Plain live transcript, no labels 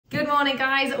morning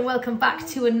guys, welcome back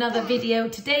to another video.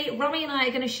 Today Romy and I are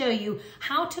going to show you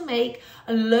how to make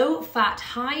a low-fat,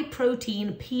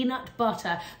 high-protein peanut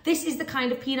butter. This is the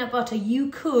kind of peanut butter you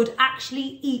could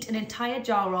actually eat an entire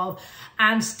jar of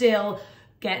and still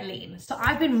get lean. So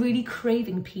I've been really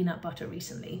craving peanut butter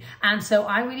recently, and so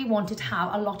I really wanted to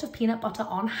have a lot of peanut butter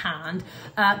on hand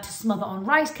to smother on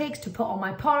rice cakes, to put on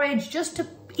my porridge, just to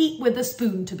eat with a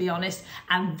spoon, to be honest.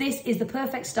 And this is the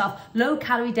perfect stuff. Low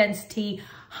calorie density,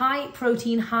 high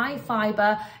protein, high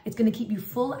fiber. It's going to keep you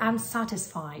full and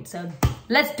satisfied. So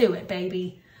let's do it,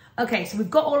 baby. Okay, so we've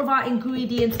got all of our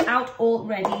ingredients out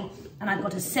already, and I've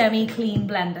got a semi-clean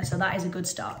blender, so that is a good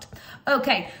start.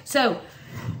 Okay, so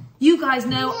you guys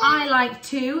know I like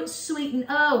to sweeten,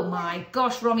 oh my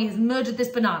gosh, Romy has murdered this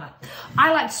banana.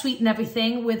 I like to sweeten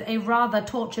everything with a rather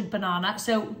tortured banana.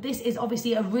 So this is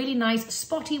obviously a really nice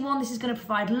spotty one. This is going to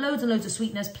provide loads and loads of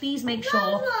sweetness. Please make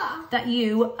sure that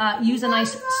you use a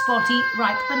nice spotty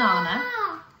ripe banana.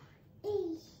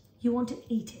 You want to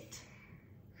eat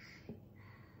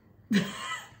it.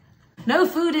 No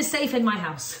food is safe in my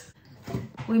house.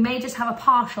 We may just have a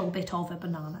partial bit of a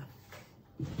banana.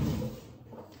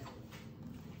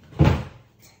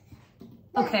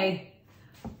 Okay,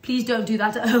 please don't do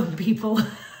that at home, people.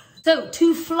 So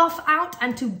to fluff out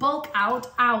and to bulk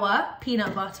out our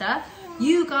peanut butter,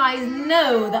 you guys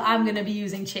know that I'm going to be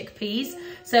using chickpeas.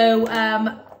 So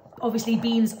obviously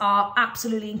beans are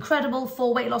absolutely incredible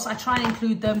for weight loss. I try and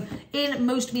include them in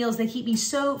most meals. They keep me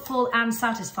so full and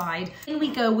satisfied. In we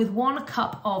go with 1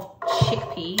 cup of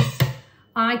chickpeas.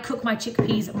 I cook my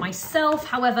chickpeas myself.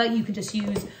 However, you can just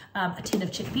use a tin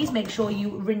of chickpeas. Make sure you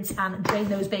rinse and drain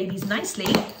those babies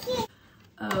nicely.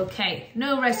 Okay,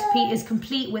 no recipe is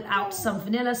complete without some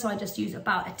vanilla, so I just use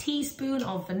about a teaspoon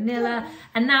of vanilla.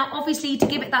 And now, obviously, to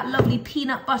give it that lovely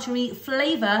peanut buttery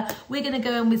flavour, we're going to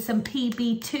go in with some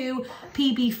PB2,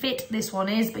 PB Fit this one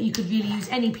is, but you could really use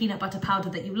any peanut butter powder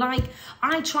that you like.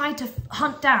 I tried to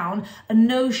hunt down a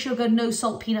no sugar, no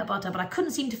salt peanut butter, but I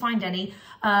couldn't seem to find any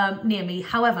near me.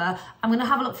 However, I'm going to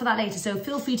have a look for that later, so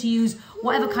feel free to use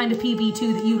whatever kind of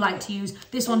PB2 that you like to use.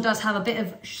 This one does have a bit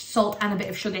of salt and a bit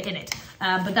of sugar in it,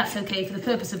 but that's okay for the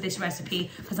purpose of this recipe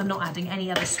because I'm not adding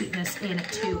any other sweetness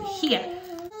into here.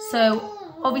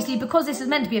 So obviously, because this is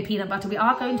meant to be a peanut butter, we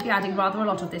are going to be adding rather a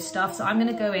lot of this stuff. So I'm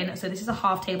going to go in, so this is a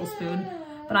 ½ tablespoon,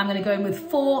 but I'm going to go in with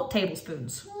 4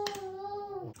 tablespoons.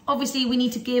 Obviously, we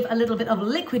need to give a little bit of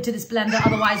liquid to this blender,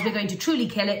 otherwise we're going to truly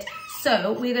kill it.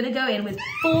 So we're going to go in with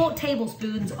 4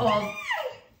 tablespoons of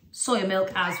soya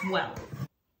milk as well.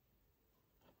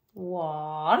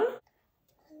 1,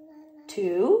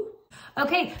 2.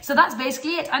 Okay, so that's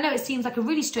basically it. I know it seems like a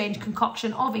really strange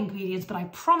concoction of ingredients, but I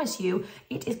promise you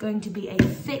it is going to be a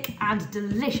thick and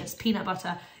delicious peanut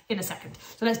butter in a second.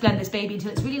 So let's blend this baby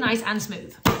until it's really nice and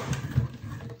smooth.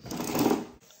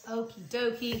 Okie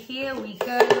dokie, here we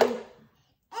go.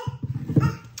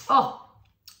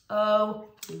 Oh,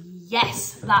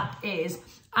 yes, that is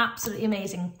absolutely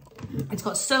amazing. It's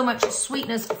got so much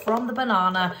sweetness from the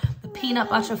banana. The peanut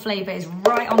butter flavour is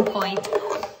right on point.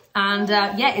 And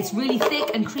yeah, it's really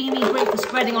thick and creamy, great for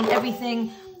spreading on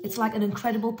everything. It's like an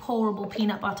incredible pourable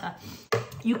peanut butter.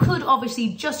 You could obviously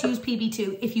just use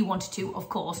PB2 if you wanted to, of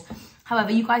course.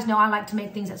 However, you guys know I like to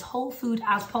make things as whole food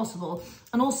as possible.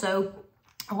 And also,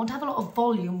 I want to have a lot of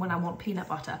volume when I want peanut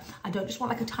butter. I don't just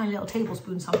want like a tiny little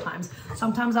tablespoon sometimes.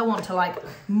 Sometimes I want to like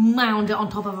mound it on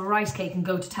top of a rice cake and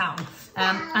go to town.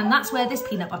 And that's where this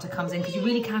peanut butter comes in, because you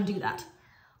really can do that.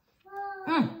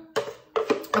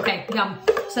 Okay, yum.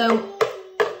 So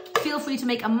feel free to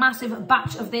make a massive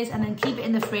batch of this and then keep it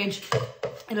in the fridge.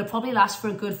 It'll probably last for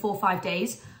a good 4 or 5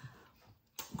 days.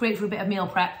 Great for a bit of meal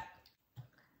prep.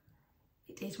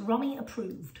 It is Romy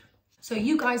approved. So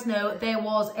you guys know there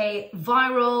was a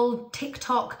viral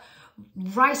TikTok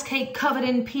rice cake covered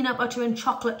in peanut butter and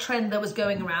chocolate trend that was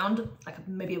going around like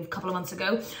maybe a couple of months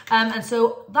ago. And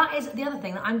so that is the other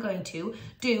thing that I'm going to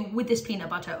do with this peanut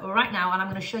butter right now. And I'm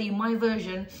going to show you my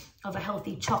version of a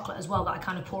healthy chocolate as well that I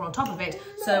kind of pour on top of it.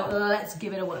 So let's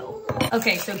give it a whirl.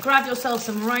 Okay, so grab yourself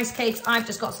some rice cakes. I've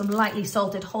just got some lightly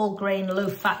salted whole grain low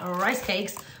fat rice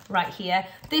cakes right here.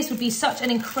 This would be such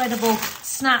an incredible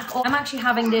snack. I'm actually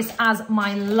having this as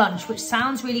my lunch, which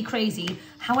sounds really crazy.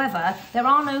 However, there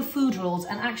are no food rules,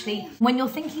 and actually when you're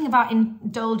thinking about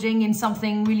indulging in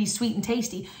something really sweet and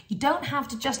tasty, you don't have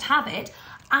to just have it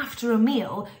after a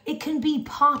meal, it can be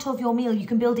part of your meal. You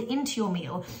can build it into your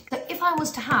meal. So if I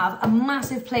was to have a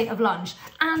massive plate of lunch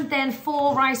and then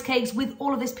 4 rice cakes with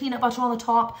all of this peanut butter on the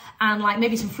top and like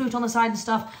maybe some fruit on the side and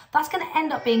stuff, that's going to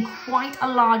end up being quite a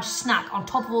large snack on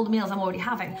top of all the meals I'm already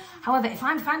having. However, if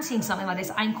I'm fancying something like this,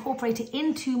 I incorporate it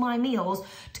into my meals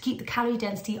to keep the calorie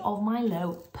density of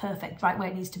Milo perfect, right where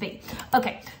it needs to be.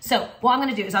 Okay, so what I'm going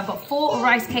to do is I've got 4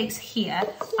 rice cakes here.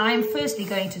 I'm firstly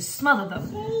going to smother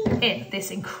them in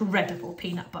this incredible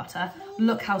peanut butter.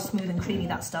 Look how smooth and creamy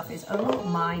that stuff is. Oh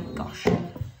my gosh.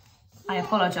 I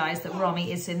apologise that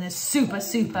Romy is in a super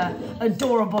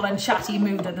adorable and chatty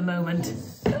mood at the moment.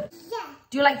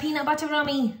 Do you like peanut butter,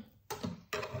 Romy?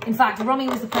 In fact, Romy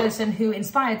was the person who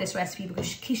inspired this recipe because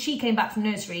she came back from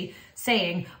nursery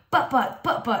saying, but,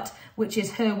 which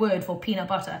is her word for peanut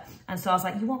butter. And so I was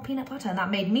like, you want peanut butter? And that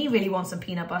made me really want some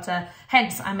peanut butter.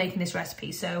 Hence, I'm making this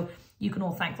recipe. So you can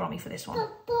all thank Romy for this one.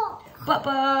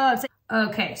 But.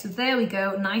 Okay, so there we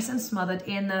go, nice and smothered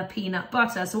in the peanut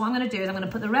butter. So what I'm going to do is I'm going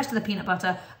to put the rest of the peanut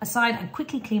butter aside and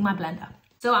quickly clean my blender.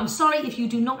 So I'm sorry if you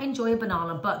do not enjoy a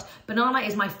banana, but banana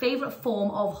is my favourite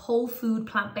form of whole food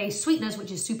plant-based sweeteners,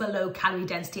 which is super low calorie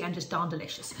density and just darn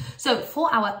delicious. So for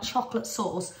our chocolate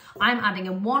sauce, I'm adding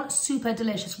in 1 super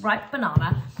delicious ripe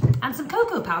banana and some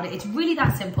cocoa powder. It's really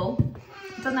that simple.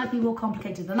 It doesn't have to be more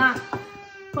complicated than that.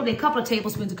 Probably a couple of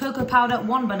tablespoons of cocoa powder,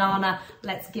 1 banana.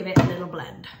 Let's give it a little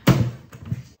blend.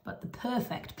 But the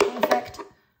perfect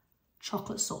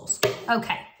chocolate sauce.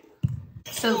 Okay,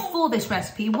 so for this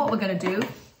recipe, what we're going to do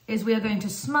is we are going to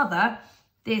smother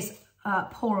this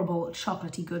pourable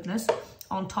chocolatey goodness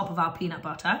on top of our peanut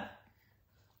butter,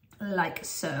 like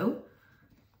so.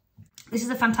 This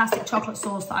is a fantastic chocolate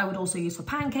sauce that I would also use for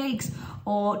pancakes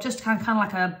or just kind of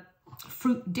like a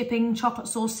fruit dipping chocolate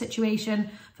sauce situation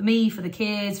for me, for the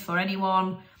kids, for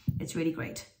anyone. It's really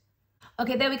great.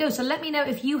 Okay, there we go. So let me know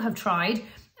if you have tried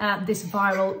this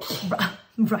viral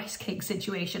rice cake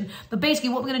situation. But basically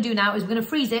what we're going to do now is we're going to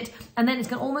freeze it, and then it's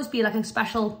going to almost be like a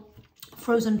special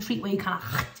frozen treat where you kind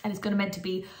of, and it's going to meant to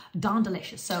be darn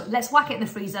delicious. So let's whack it in the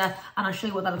freezer and I'll show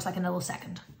you what that looks like in a little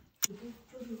second.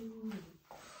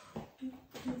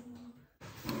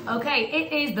 Okay,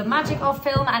 it is the magic of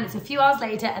film, and it's a few hours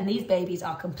later and these babies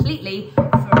are completely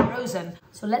frozen.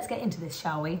 So let's get into this,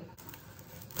 shall we?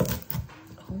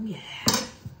 Oh yeah.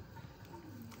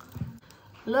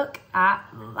 Look at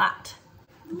that.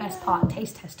 The best part,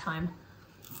 taste test time.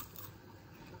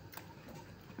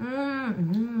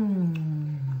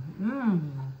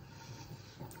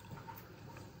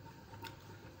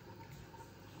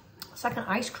 It's like an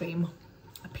ice cream.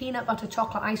 A peanut butter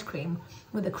chocolate ice cream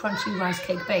with a crunchy rice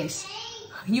cake base.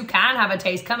 You can have a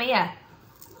taste, come here.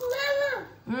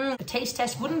 The taste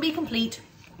test wouldn't be complete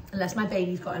unless my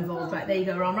babies got involved. Right, there you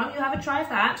go, Rom. You have a try of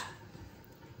that.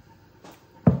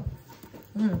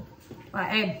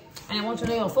 Right, Abe, and I want to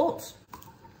know your thoughts.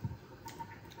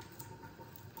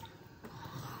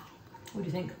 What do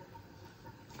you think?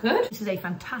 Good? This is a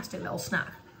fantastic little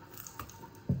snack.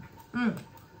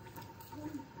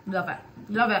 Love it,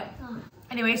 love it.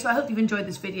 Anyway, so I hope you've enjoyed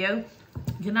this video.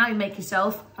 You can now make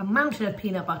yourself a mountain of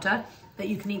peanut butter that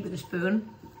you can eat with a spoon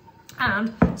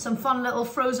and some fun little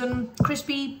frozen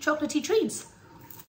crispy chocolatey treats.